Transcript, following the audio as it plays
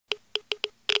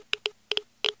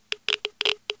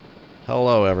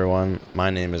Hello everyone, my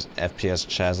name is FPS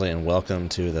Chasley and welcome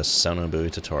to the Sonobuoy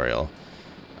tutorial.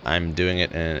 I'm doing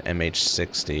it in an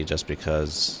MH-60 just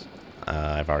because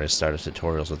I've already started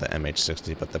tutorials with the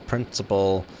MH-60, but the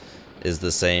principle is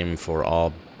the same for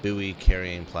all buoy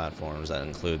carrying platforms. That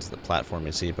includes the platform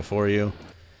you see before you,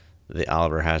 the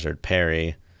Oliver Hazard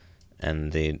Perry,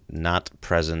 and the not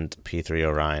present P3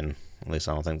 Orion. At least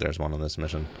I don't think there's one on this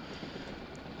mission.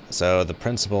 So the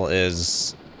principle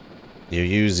is you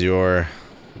use your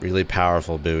really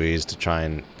powerful buoys to try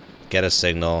and get a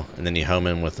signal, and then you home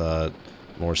in with a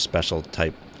more special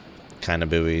type kind of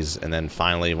buoys, and then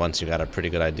finally, once you got a pretty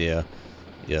good idea,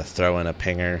 you throw in a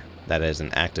pinger that is an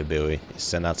active buoy. You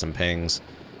send out some pings,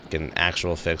 get an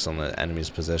actual fix on the enemy's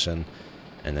position,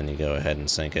 and then you go ahead and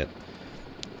sink it.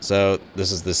 So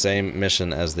this is the same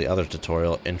mission as the other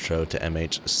tutorial, Intro to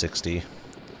MH-60,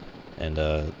 and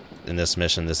in this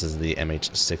mission, this is the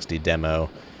MH-60 demo.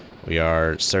 We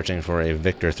are searching for a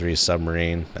Victor 3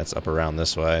 submarine that's up around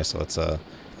this way, so let's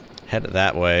head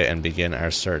that way and begin our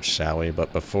search, shall we?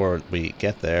 But before we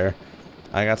get there,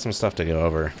 I got some stuff to go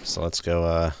over, so let's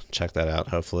go check that out.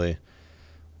 Hopefully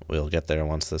we'll get there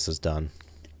once this is done.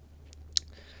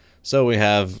 So we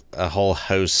have a whole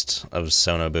host of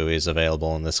sonobuoys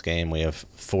available in this game. We have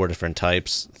 4 different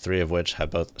types, 3 of which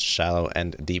have both shallow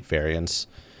and deep variants.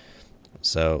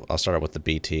 So I'll start with the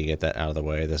BT, get that out of the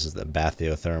way. This is the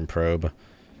bathyotherm probe.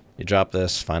 You drop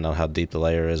this, find out how deep the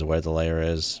layer is, where the layer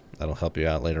is. That'll help you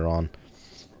out later on.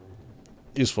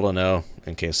 Useful to know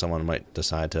in case someone might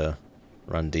decide to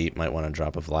run deep, might want to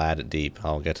drop a Vlad at deep.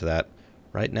 I'll get to that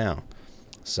right now.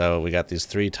 So we got these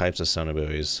 3 types of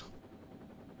sonobuoys.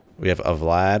 We have a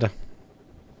Vlad,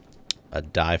 a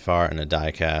DIFAR, and a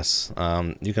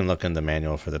diecast. You can look in the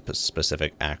manual for the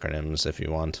specific acronyms if you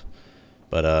want.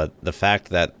 But the fact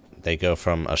that they go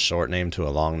from a short name to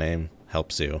a long name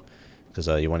helps you, because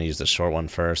you want to use the short one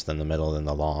first, then the middle, then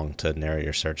the long to narrow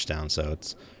your search down. So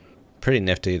it's pretty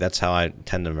nifty. That's how I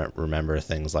tend to remember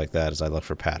things like that, as I look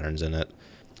for patterns in it.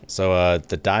 So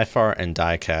the DIFAR and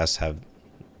diecast have,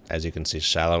 as you can see,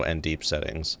 shallow and deep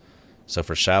settings. So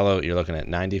for shallow, you're looking at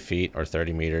 90 feet or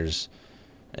 30 meters,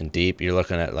 and deep, you're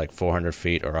looking at like 400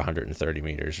 feet or 130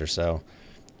 meters or so.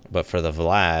 But for the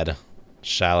Vlad,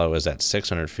 shallow is at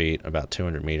 600 feet, about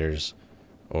 200 meters,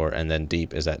 and then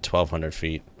deep is at 1,200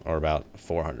 feet, or about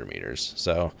 400 meters.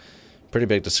 So, pretty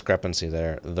big discrepancy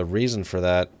there. The reason for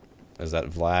that is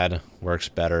that Vlad works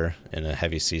better in a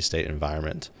heavy sea state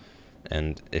environment.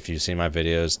 And if you see my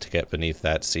videos, to get beneath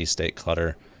that sea state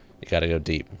clutter, you got to go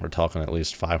deep. We're talking at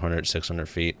least 500, 600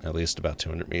 feet, at least about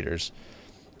 200 meters.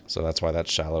 So that's why that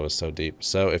shallow is so deep.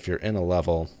 So if you're in a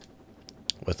level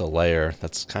with a layer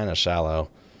that's kind of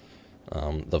shallow,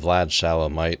 the Vlad shallow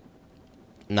might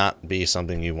not be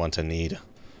something you want to need,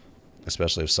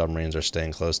 especially if submarines are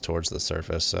staying close towards the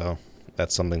surface, so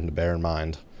that's something to bear in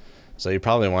mind. So you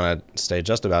probably want to stay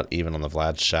just about even on the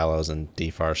Vlad shallows and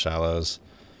DIFAR shallows,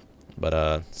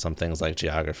 but some things like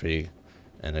geography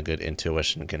and a good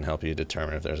intuition can help you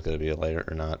determine if there's going to be a layer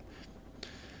or not.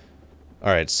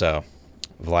 Alright, so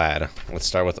Vlad. Let's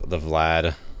start with the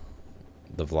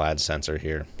Vlad Sensor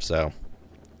here. So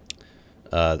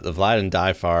the Vlad and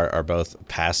DIFAR are both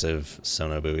passive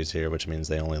sonobuoys here, which means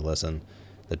they only listen.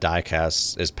 The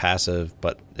diecast is passive,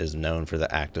 but is known for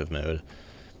the active mode.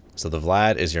 So the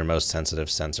Vlad is your most sensitive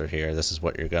sensor here. This is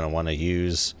what you're going to want to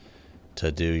use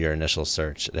to do your initial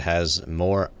search. It has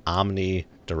more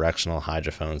omnidirectional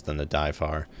hydrophones than the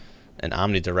DIFAR. An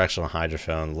omnidirectional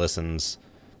hydrophone listens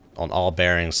on all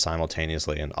bearings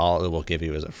simultaneously, and all it will give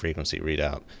you is a frequency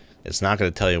readout. It's not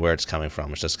going to tell you where it's coming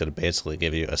from. It's just going to basically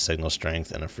give you a signal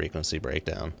strength and a frequency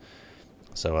breakdown.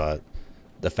 So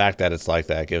the fact that it's like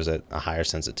that gives it a higher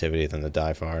sensitivity than the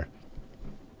DIFAR.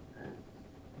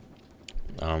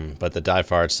 But the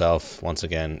DIFAR itself, once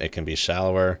again, it can be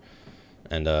shallower.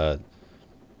 And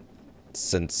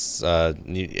since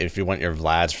if you want your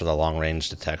Vlads for the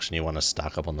long-range detection, you want to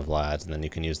stock up on the Vlads, and then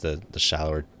you can use the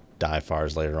shallower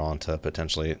DIFARs later on to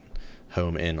potentially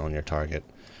home in on your target.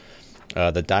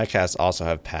 The diecast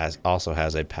also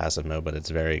has a passive mode, but it's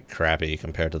very crappy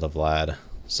compared to the Vlad.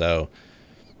 So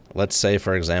let's say,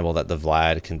 for example, that the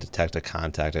Vlad can detect a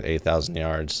contact at 8,000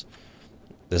 yards.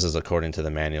 This is according to the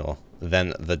manual.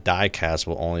 Then the diecast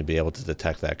will only be able to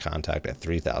detect that contact at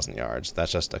 3,000 yards.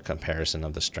 That's just a comparison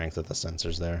of the strength of the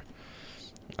sensors there.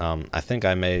 I think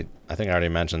I already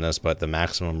mentioned this, but the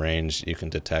maximum range you can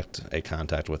detect a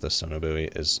contact with a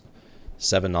sonobuoy is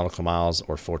 7 nautical miles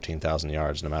or 14,000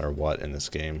 yards, no matter what in this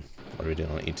game. What are we doing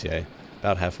on ETA?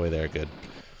 About halfway there, good.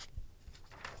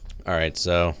 Alright,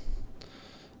 so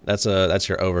that's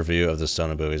your overview of the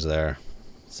sonobuoys there.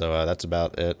 So that's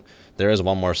about it. There is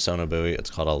one more sonobuoy. It's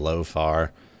called a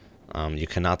LOFAR. You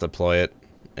cannot deploy it.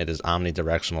 It is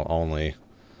omnidirectional only.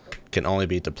 Can only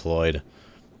be deployed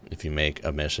if you make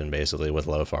a mission, basically, with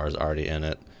LOFARs already in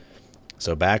it.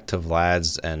 So back to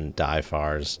Vlad's and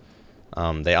DIFARs.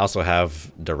 They also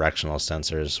have directional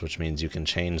sensors, which means you can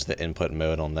change the input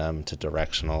mode on them to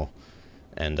directional.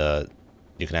 And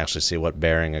you can actually see what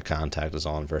bearing a contact is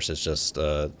on versus just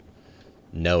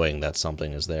knowing that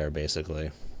something is there,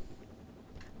 basically.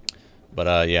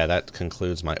 But yeah, that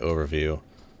concludes my overview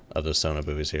of the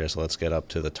sonobuoys here. So let's get up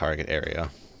to the target area.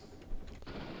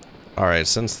 Alright,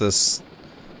 since this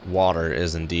water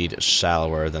is indeed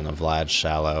shallower than a Vlad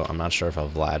shallow, I'm not sure if a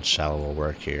Vlad shallow will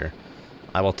work here.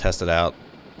 I will test it out.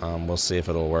 We'll see if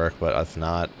it'll work, but if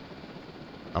not,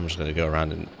 I'm just going to go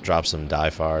around and drop some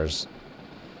DIFARs.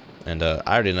 And I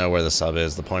already know where the sub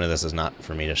is. The point of this is not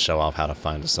for me to show off how to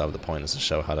find a sub. The point is to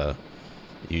show how to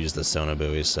use the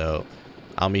sonobuoys. So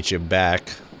I'll meet you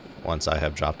back once I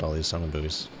have dropped all these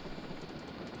sonobuoys.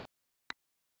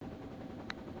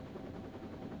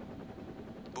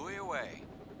 Buoy away.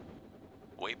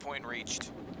 Waypoint reached.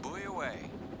 Buoy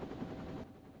away.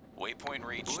 Waypoint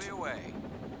reached. Buoy away.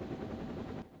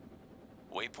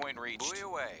 Waypoint reached. Buoy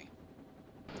away.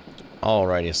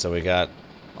 Alrighty, so we got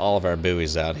all of our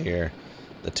buoys out here.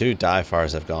 The two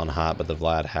DIFARs have gone hot, but the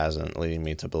Vlad hasn't, leading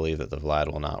me to believe that the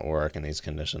Vlad will not work in these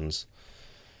conditions.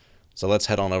 So let's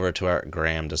head on over to our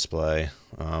gram display.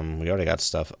 We already got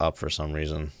stuff up for some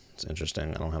reason. It's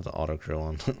interesting. I don't have the auto crew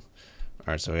on.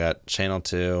 Alright, so we got channel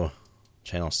 2,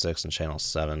 channel 6, and channel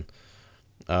 7.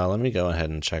 Let me go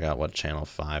ahead and check out what channel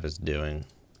 5 is doing.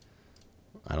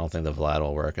 I don't think the Vlad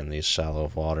will work in these shallow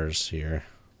waters here.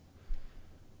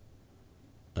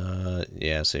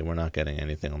 Yeah, see, we're not getting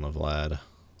anything on the Vlad.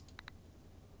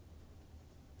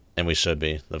 And we should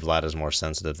be. The Vlad is more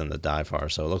sensitive than the DIFAR,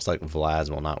 so it looks like Vlads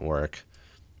will not work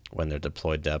when their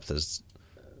deployed depth is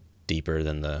deeper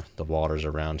than the waters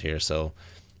around here. So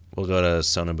we'll go to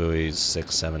Sonobuoys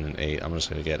 6, 7, and 8. I'm just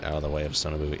going to get out of the way of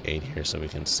Sonobuoy 8 here so we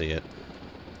can see it.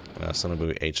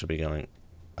 Sonobuoy 8 should be going...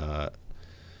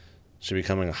 should be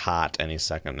coming hot any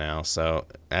second now. So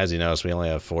as you notice, we only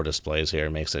have 4 displays here.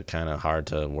 It makes it kind of hard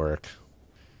to work.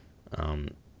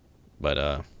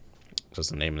 But just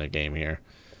the name of the game here.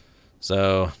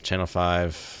 So channel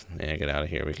 5, yeah, get out of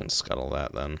here. We can scuttle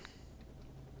that then.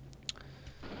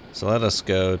 So let us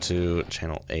go to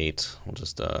channel 8. We'll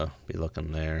just be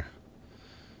looking there.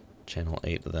 Channel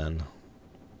 8 then.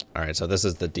 Alright, so this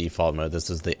is the default mode. This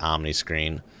is the Omni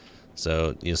Screen.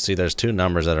 So you'll see there's 2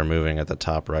 numbers that are moving at the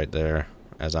top right there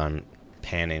as I'm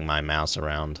panning my mouse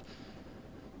around.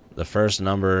 The first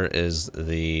number is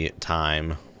the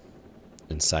time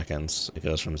in seconds. It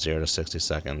goes from 0 to 60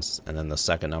 seconds. And then the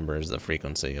second number is the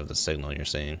frequency of the signal you're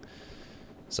seeing.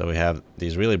 So we have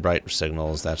these really bright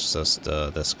signals. That's just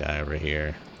this guy over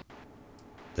here.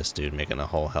 This dude making a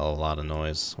whole hell of a lot of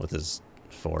noise with his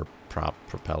 4-prop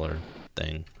propeller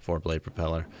thing, 4-blade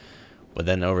propeller. But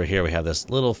then over here we have this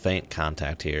little faint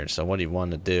contact here. So what you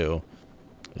want to do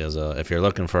is, if you're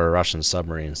looking for a Russian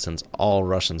submarine, since all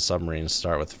Russian submarines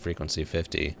start with frequency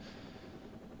 50,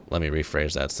 let me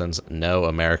rephrase that. Since no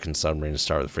American submarines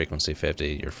start with frequency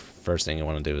 50, your first thing you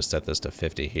want to do is set this to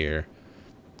 50 here.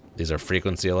 These are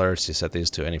frequency alerts. You set these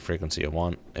to any frequency you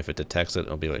want. If it detects it,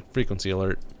 it'll be like frequency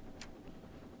alert.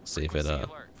 See if it,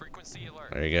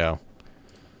 there you go.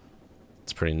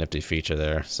 It's a pretty nifty feature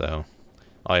there, so...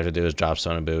 all you have to do is drop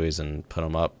sonobuoys and put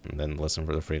them up and then listen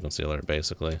for the frequency alert,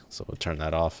 basically. So we'll turn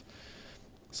that off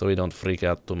so we don't freak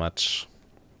out too much.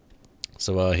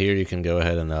 So here you can go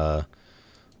ahead and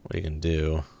what you can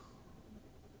do,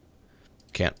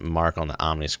 can't mark on the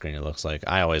Omni screen, it looks like.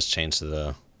 I always change to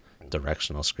the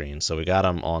directional screen. So we got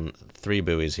them on 3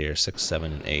 buoys here, 6,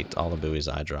 7, and 8, all the buoys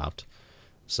I dropped.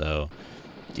 So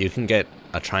you can get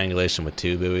a triangulation with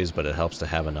 2 buoys, but it helps to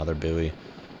have another buoy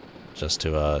just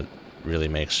to really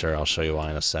make sure. I'll show you why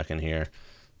in a second here.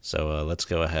 So let's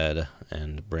go ahead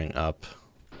and bring up,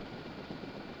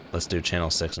 let's do channel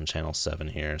 6 and channel 7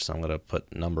 here. So I'm going to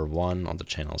put number 1 on the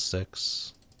channel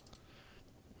 6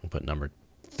 and put number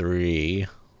 3,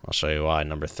 I'll show you why,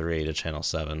 number 3 to channel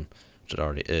 7, which it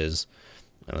already is.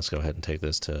 And let's go ahead and take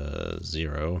this to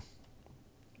 0,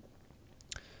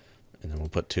 and then we'll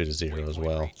put 2 to 0 as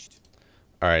well.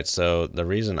 Alright, so the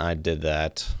reason I did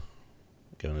that,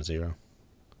 going to 0.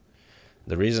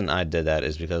 The reason I did that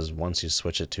is because once you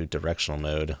switch it to directional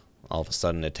mode, all of a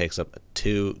sudden it takes up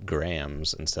 2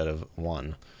 grams instead of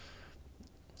 1.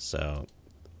 So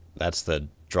that's the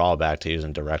drawback to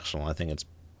using directional. I think it's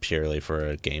purely for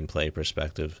a gameplay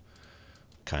perspective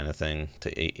kind of thing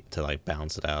to like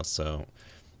balance it out. So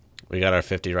we got our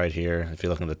 50 right here. If you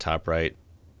look in the top right,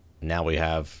 now we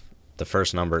have the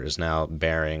first number is now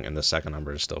bearing and the second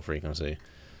number is still frequency.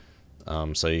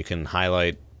 So you can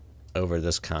highlight over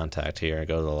this contact here,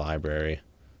 go to the library,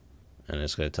 and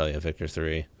it's going to tell you Victor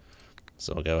 3.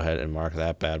 So we'll go ahead and mark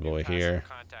that bad boy here.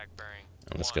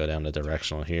 And let's go down to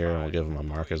directional here, and we'll give them a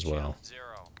mark as well.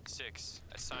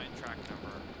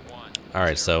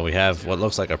 Alright, so we have what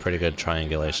looks like a pretty good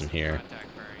triangulation here.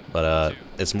 But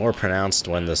it's more pronounced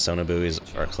when the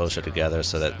Sonobuoys are closer together,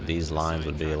 so that these lines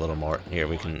would be a little more... Here,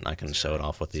 I can show it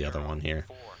off with the other one here.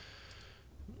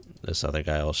 This other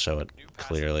guy will show it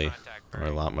clearly, or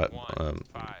a lot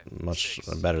much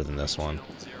better than this one.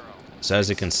 So as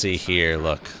you can see here,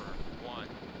 look,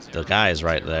 the guy is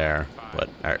right there, but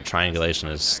our triangulation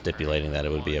is stipulating that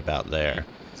it would be about there.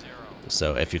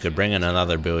 So if you could bring in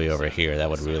another buoy over here, that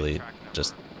would really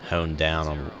just hone down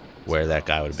on where that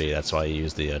guy would be. That's why you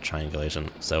use the triangulation.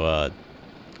 So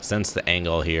since the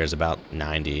angle here is about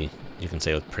 90, you can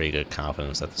say with pretty good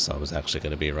confidence that the sub is actually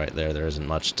going to be right there. There isn't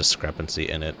much discrepancy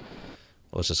in it.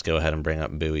 Let's just go ahead and bring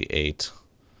up buoy 8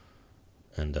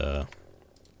 and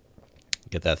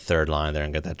get that third line there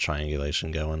and get that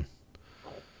triangulation going.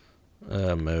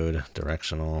 Mode,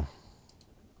 directional.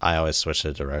 I always switch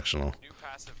to directional.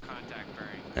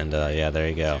 And yeah, there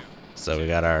you go. So we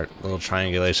got our little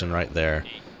triangulation right there.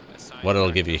 What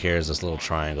it'll give you here is this little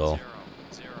triangle.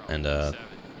 And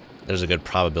there's a good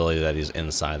probability that he's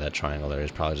inside that triangle there.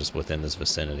 He's probably just within this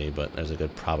vicinity, but there's a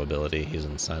good probability he's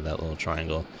inside that little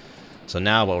triangle. So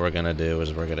now what we're going to do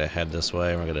is we're going to head this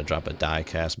way. We're going to drop a die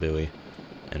cast buoy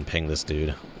and ping this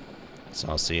dude. So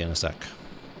I'll see you in a sec.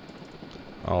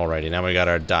 Alrighty, now we got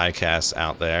our die cast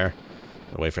out there.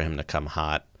 We'll wait for him to come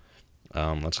hot.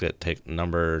 Let's take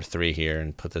number 3 here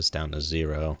and put this down to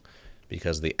 0,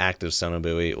 because the active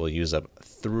sonobuoy will use up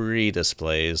 3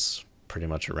 displays, pretty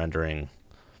much rendering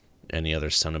any other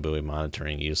sonobuoy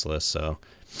monitoring useless. So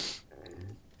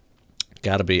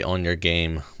gotta be on your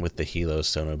game with the Hilo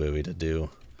sonobuoy to do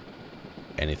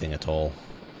anything at all.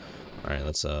 Alright,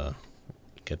 let's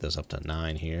get this up to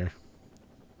 9 here.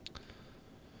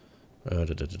 We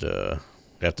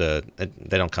have to,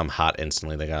 they don't come hot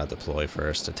instantly, they gotta deploy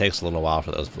first. It takes a little while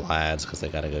for those Vlads because they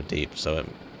gotta go deep, so it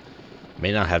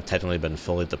may not have technically been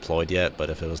fully deployed yet,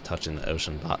 but if it was touching the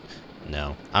ocean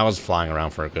no. I was flying around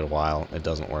for a good while. It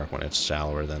doesn't work when it's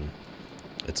shallower than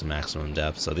its maximum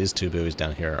depth. So these 2 buoys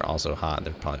down here are also hot.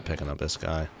 They're probably picking up this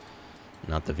guy,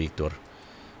 not the Victor.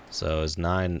 So is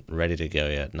 9 ready to go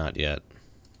yet? Not yet.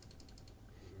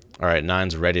 Alright,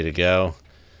 9's ready to go.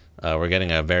 We're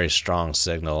getting a very strong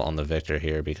signal on the Victor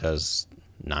here because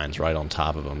 9's right on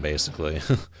top of him, basically.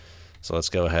 So let's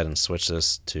go ahead and switch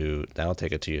this to... That'll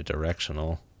take it to your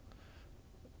directional.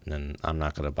 And then I'm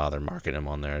not going to bother marking him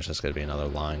on there. It's just going to be another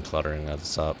line cluttering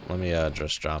this up. Let me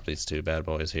just drop these 2 bad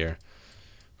boys here.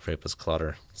 Rape this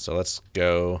clutter. So let's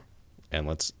go and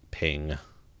let's ping.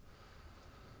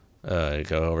 Go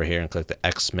over here and click the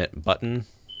XMIT button.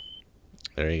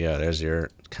 There you go. There's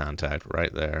your contact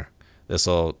right there. This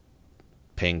will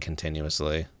ping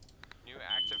continuously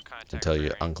until you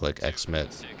unclick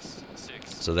XMIT.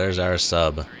 So there's our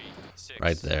sub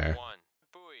right there.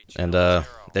 And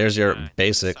there's your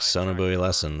basic sonobuoy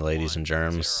lesson, ladies and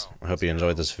germs. I hope you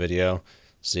enjoyed this video.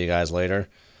 See you guys later.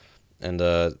 And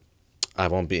I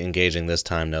won't be engaging this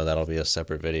time. No, that'll be a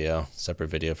separate video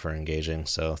for engaging.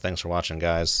 So thanks for watching,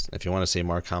 guys. If you want to see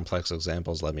more complex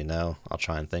examples, let me know. I'll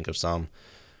try and think of some.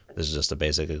 This is just a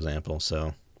basic example.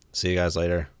 So see you guys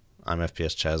later. I'm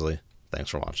FPS Chesley.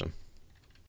 Thanks for watching.